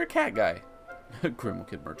 Hey, you're a cat guy. Grimble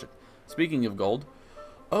Kid Merchant. Speaking of gold,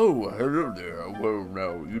 Oh, hello there. Well,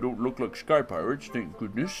 now, you don't look like sky pirates, thank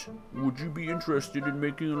goodness. Would you be interested in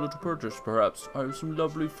making a little purchase, perhaps? I have some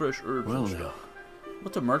lovely fresh herbs and stuff.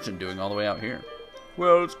 What's a merchant doing all the way out here?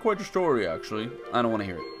 Well, it's quite a story, actually. I don't want to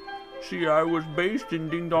hear it. See, I was based in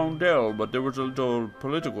Ding Dong Dell, but there was a little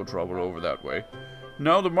political trouble over that way.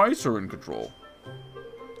 Now the mice are in control.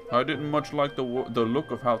 I didn't much like the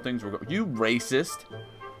look of how things were going. You racist!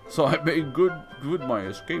 So I made good my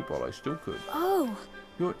escape while I still could. Oh.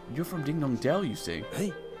 You're from Ding Dong Dell, you say?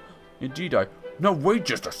 Hey. Indeed, No, wait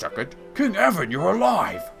just a second. King Evan, you're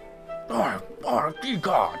alive! Oh, good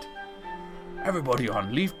God! Everybody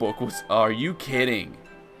on Leafbook was... Are you kidding?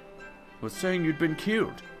 Was saying you'd been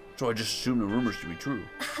killed. So I just assumed the rumors to be true.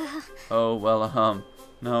 Oh, well,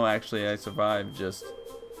 no, actually, I survived. Just...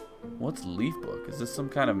 What's Leafbook? Is this some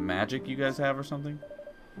kind of magic you guys have or something?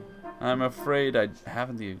 I'm afraid I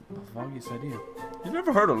haven't the foggiest idea. You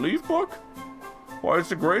never heard of Leafbook? Why, it's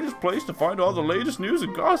the greatest place to find all the latest news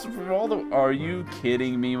and gossip from all the... Are you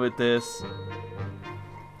kidding me with this?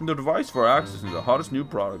 The device for accessing the hottest new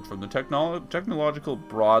product from the technological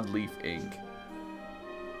Broadleaf Inc.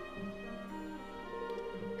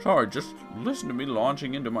 Sorry, just listen to me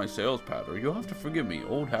launching into my sales patter. You'll have to forgive me.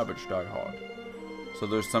 Old habits die hard. So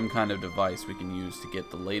there's some kind of device we can use to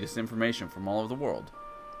get the latest information from all over the world.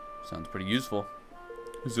 Sounds pretty useful.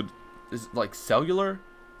 Is it like cellular?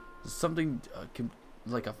 Is something can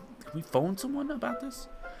we phone someone about this?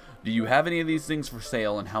 Do you have any of these things for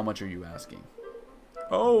sale, and how much are you asking?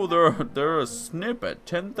 Oh, they're a snip at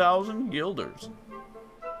 10,000 guilders.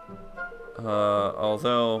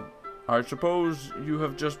 Although I suppose you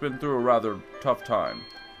have just been through a rather tough time.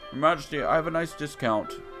 Your Majesty, I have a nice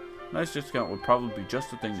discount. Nice discount would probably be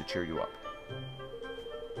just the thing to cheer you up.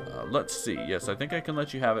 Let's see. Yes, I think I can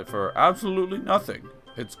let you have it for absolutely nothing.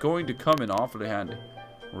 It's going to come in awfully handy.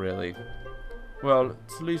 Really? Well,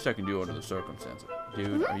 it's the least I can do under the circumstances.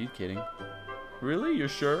 Dude, are you kidding? Really? You're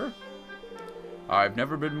sure? I've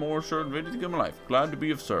never been more sure of anything in my life. Glad to be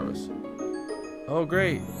of service. Oh,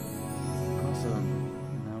 great. Awesome.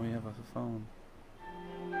 Now we have a phone.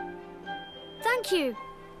 Thank you.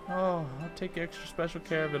 Oh, I'll take extra special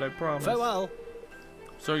care of it, I promise. Farewell.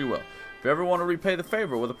 So you will. If you ever want to repay the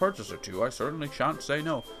favor with a purchase or two, I certainly shan't say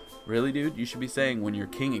no. Really, dude? You should be saying, when you're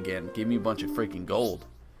king again, give me a bunch of freaking gold.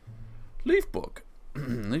 Leafbook.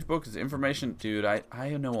 Leafbook is information. Dude, I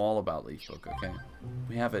know all about Leafbook, okay?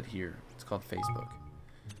 We have it here. It's called Facebook.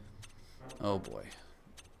 Oh, boy.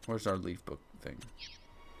 Where's our Leafbook thing?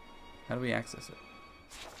 How do we access it?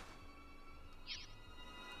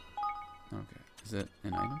 Okay. Is it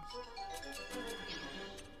in items?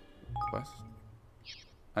 Quest?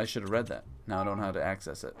 I should have read that. Now I don't know how to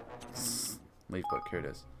access it. Leafbook, here it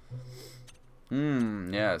is.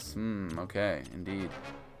 Yes. Okay, indeed.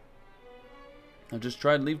 I just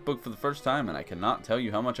tried Leafbook for the first time, and I cannot tell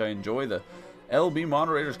you how much I enjoy the LB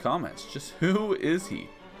moderator's comments. Just who is he?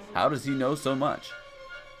 How does he know so much?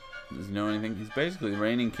 Does he know anything? He's basically the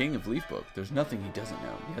reigning king of Leafbook. There's nothing he doesn't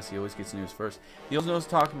know. Yes, he always gets news first. He also knows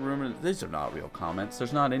talking rumors. These are not real comments.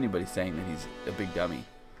 There's not anybody saying that he's a big dummy.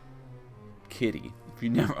 Kitty. If you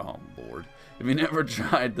never... Oh, Lord. If you never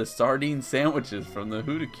tried the sardine sandwiches from the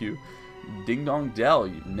Hoodoo Ding Dong Dell,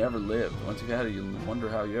 you've never lived. Once you've had it, you'll wonder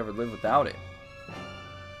how you ever live without it.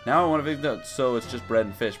 Now I want to big so it's just bread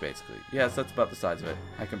and fish, basically. Yes, that's about the size of it.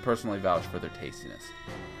 I can personally vouch for their tastiness.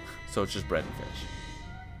 So it's just bread and fish.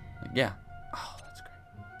 Like, yeah. Oh, that's great.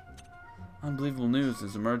 Unbelievable news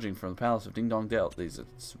is emerging from the palace of Ding Dong Dell. These are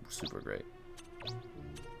super great.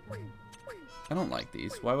 I don't like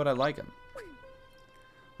these. Why would I like them?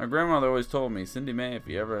 My grandmother always told me, Cindy May, if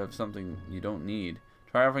you ever have something you don't need,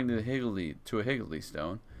 try offering to a Higgledy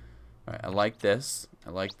stone. Alright, I like this,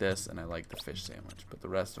 and I like the fish sandwich. But the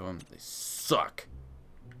rest of them, they suck.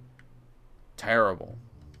 Terrible.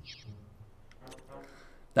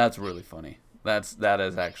 That's really funny. That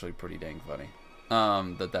is actually pretty dang funny.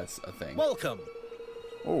 That's a thing. Welcome.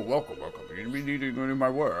 Oh, welcome. You need to go to my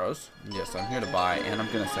warehouse? Yes, I'm here to buy, and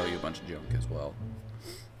I'm gonna sell you a bunch of junk as well.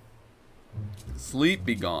 Sleep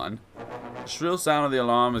be gone. The shrill sound of the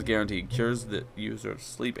alarm is guaranteed cures the user of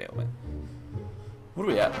sleep ailment. What are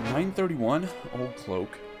we at? 931? Old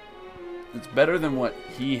cloak. It's better than what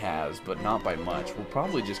he has, but not by much. We'll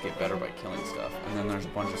probably just get better by killing stuff. And then there's a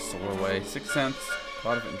bunch of solar away. 6 cents.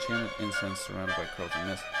 Pot of enchanted incense surrounded by curls and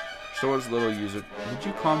mist. Restores little user. Would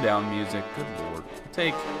you calm down, music? Good lord. We'll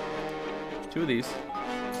take 2 of these.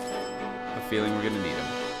 I have a feeling we're gonna need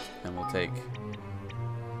them. And we'll take...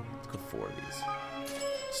 Let's go 4 of these.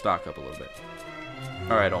 Stock up a little bit.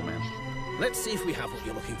 Alright, old man. Let's see if we have what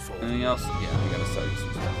you're looking for. Anything else? Yeah, I gotta sell you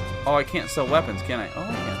some stuff. Oh, I can't sell weapons, can I? Oh,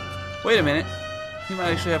 I can. Wait a minute. He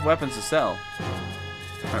might actually have weapons to sell.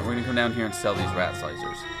 Alright, we're gonna come down here and sell these rat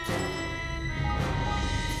slicers.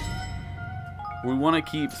 We want to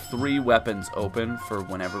keep 3 weapons open for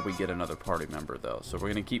whenever we get another party member, though. So we're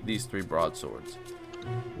gonna keep these 3 broadswords.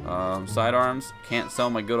 Sidearms. Can't sell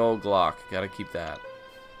my good old Glock. Gotta keep that.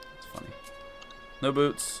 It's funny. No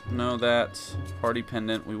boots. No that. Party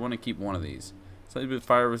pendant. We want to keep one of these. Slightly bit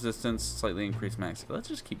fire resistance. Slightly increased max. Let's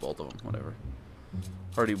just keep both of them. Whatever.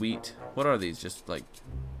 Party wheat. What are these? Just like...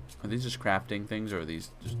 Are these just crafting things, or are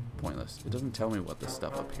these just pointless? It doesn't tell me what this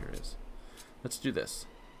stuff up here is. Let's do this.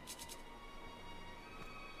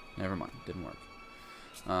 Never mind. Didn't work.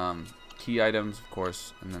 Key items, of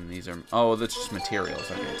course, and then these are... Oh, that's just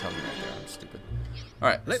materials. Okay, tell me right there. I'm stupid.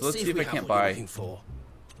 Alright, so let's see if I can't buy...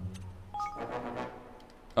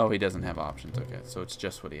 Oh, he doesn't have options. Okay, so it's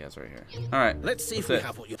just what he has right here. Alright. Let's see if we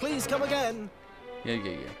have what you... Please come again.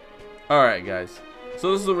 Yeah. Alright, guys.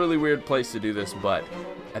 So this is a really weird place to do this, but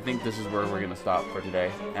I think this is where we're going to stop for today.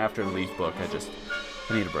 After the Leaf book, I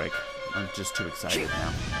need a break. I'm just too excited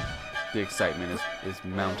now. The excitement is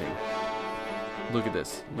mounting. Look at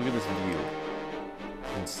this. Look at this view.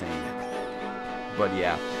 Insane. But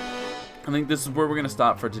yeah, I think this is where we're going to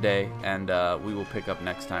stop for today, and we will pick up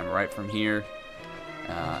next time right from here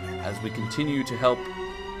as we continue to help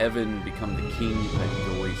Evan become the king that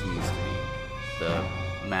he always needs to be. The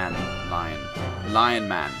Lion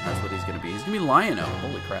Man. That's what he's going to be. He's going to be Lion-O.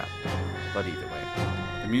 Holy crap. But either way,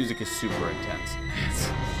 the music is super intense.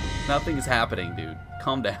 Nothing is happening, dude.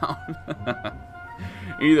 Calm down.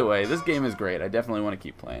 Either way, this game is great. I definitely want to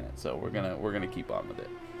keep playing it, so we're gonna keep on with it.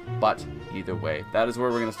 But either way, that is where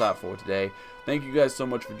we're gonna stop for today. Thank you guys so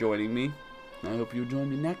much for joining me. I hope you join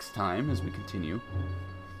me next time as we continue.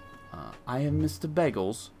 I am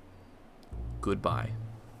MrBagelz. Goodbye.